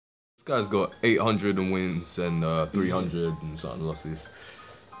guy's got 800 and wins and 300 and something losses.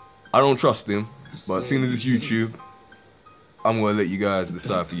 I don't trust him, but seeing as it's YouTube, I'm going to let you guys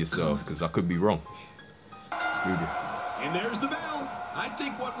decide for yourself, because I could be wrong. Let's do this. And there's the bell. I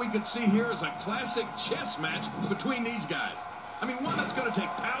think what we could see here is a classic chess match between these guys. I mean, one that's going to take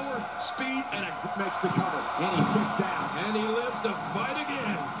power, speed, and makes the cover. And he kicks out. And he lives to fight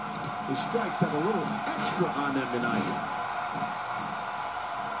again. His strikes have a little extra on them tonight.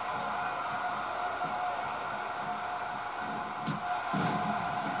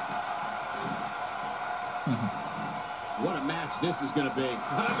 What a match this is going to be.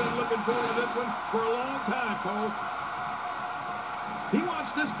 I've been looking forward to this one for a long time, Cole. He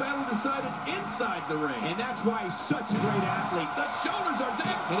wants this battle decided inside the ring. And that's why he's such a great athlete. The shoulders are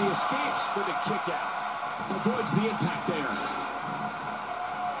down. And he escapes with a kick out. Avoids the impact there.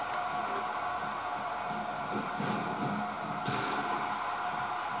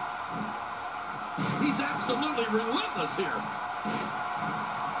 He's absolutely relentless here.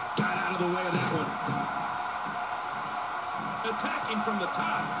 Got out of the way of that one. Attacking from the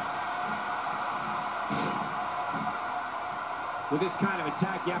top. With this kind of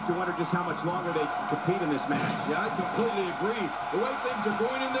attack, you have to wonder just how much longer they compete in this match. Yeah, I completely agree. The way things are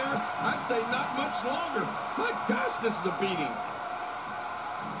going in there, I'd say not much longer. My gosh, this is a beating.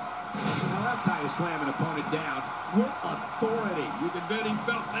 Now that's how you slam an opponent down. With authority. You can bet he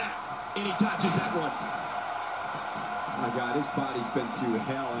felt that. And he touches that one. My God, his body's been through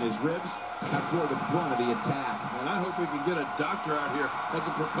hell, and his ribs have bore the brunt of the attack. And I hope we can get a doctor out here as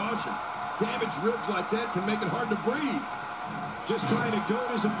a precaution. Damaged ribs like that can make it hard to breathe. Just trying to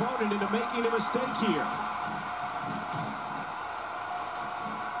goad his opponent into making a mistake here.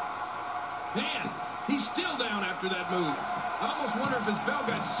 Man, he's still down after that move. I almost wonder if his bell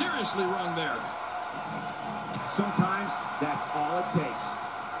got seriously wrong there. Sometimes that's all it takes.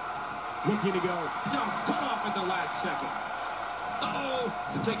 Looking to go. No, cut off at the last second. Uh-oh.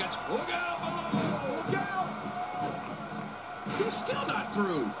 Take a look out. Look out. He's still not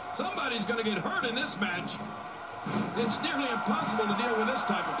through. Somebody's going to get hurt in this match. It's nearly impossible to deal with this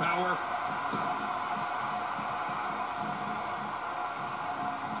type of power.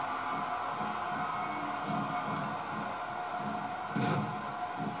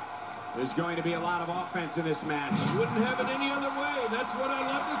 There's going to be a lot of offense in this match. Wouldn't have it any other way. That's what I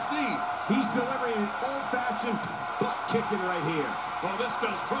love to see. He's delivering an old-fashioned butt kicking right here. Oh, this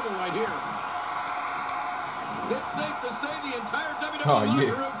spells trouble right here. It's safe to say the entire WWE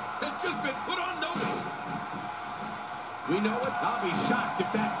locker room has just been put on notice. We know it. I'll be shocked if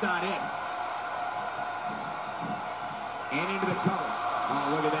that's not it. And into the cover.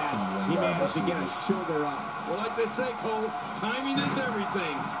 Oh, look at that. He managed to get a shoulder up. Well, like they say, Cole, timing is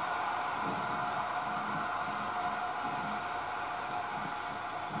everything.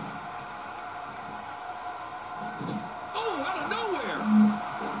 Oh, out of nowhere.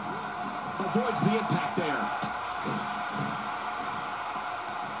 Avoids the impact there.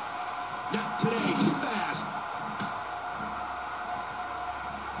 Not today. Too fast.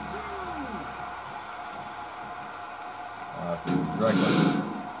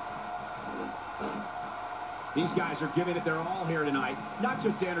 These guys are giving it their all here tonight. Not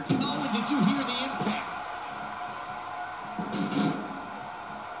just energy. Oh, and did you hear the impact?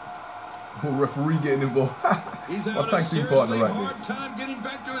 Oh, referee getting involved. He's our tag team partner right there. Hard time getting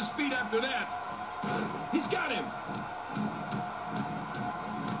back to his feet after that. He's got him.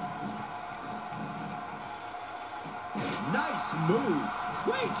 Nice move.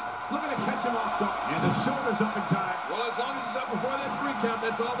 Wait, look at it catch him off guard. And the shoulder's up in time. Well, as long as it's up before that 3 count,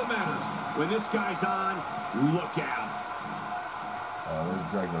 that's all that matters. When this guy's on, look out. Oh, those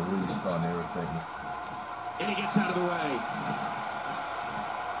drags are really starting to irritate me. And he gets out of the way.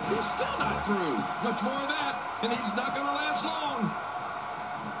 He's still not through. Much more of that, and he's not going to last long.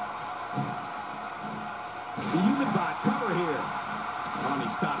 The human bot cover here. Oh, he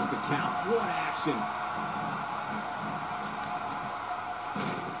stops the count. What action.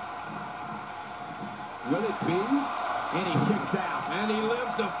 Will it be? And he kicks out. And he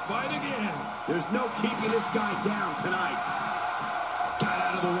lives to fight again. There's no keeping this guy down tonight. Got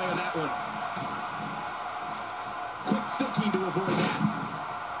out of the way of that one. Quick thinking to avoid that.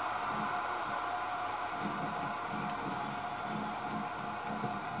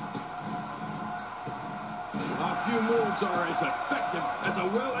 A few moves are as effective as a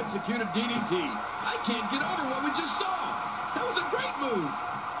well-executed DDT. I can't get over what we just saw. That was a great move.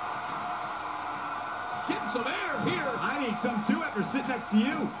 Getting some air here. I need some too after sitting next to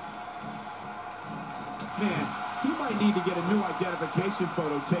you. Man, he might need to get a new identification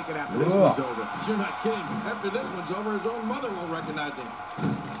photo taken after this one's over. You're not kidding. After this one's over, his own mother will recognize him.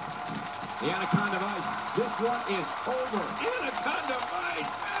 The Anaconda Vice. This one is over. Anaconda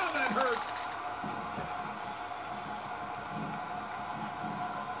Vice. Ow, that hurt.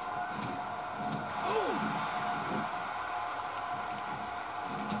 Oh.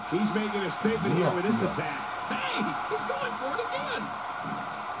 He's making a statement here with this attack. Hey, he's going for it again.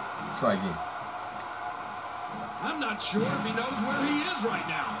 Try again. I'm not sure if he knows where he is right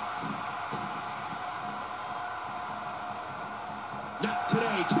now. Not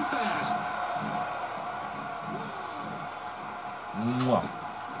today, too fast. Mwah.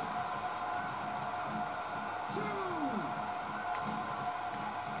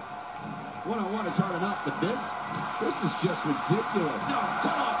 One-on-one is hard enough, but this is just ridiculous. No,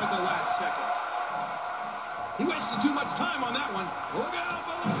 cut off at the last second. He wasted too much time on that one. Look out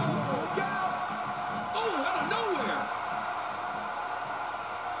below! Look out! Oh, out of nowhere!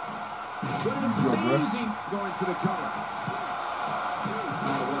 But an amazing going for the cover.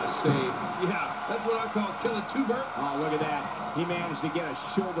 Oh, what a save. Yeah, that's what I call killing two birds. Oh, look at that. He managed to get a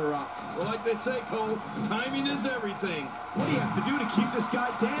shoulder up. Well, like they say, Cole, timing is everything. What do you have to do to keep this guy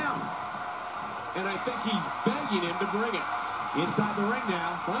down? And I think he's begging him to bring it. Inside the ring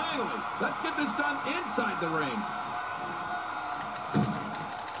now. Finally. Let's get this done inside the ring.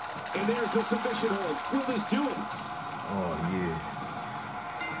 And there's the submission hold. Will this do it? Oh, yeah.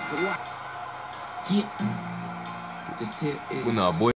 Yeah. This hit is... Well, nah, boy.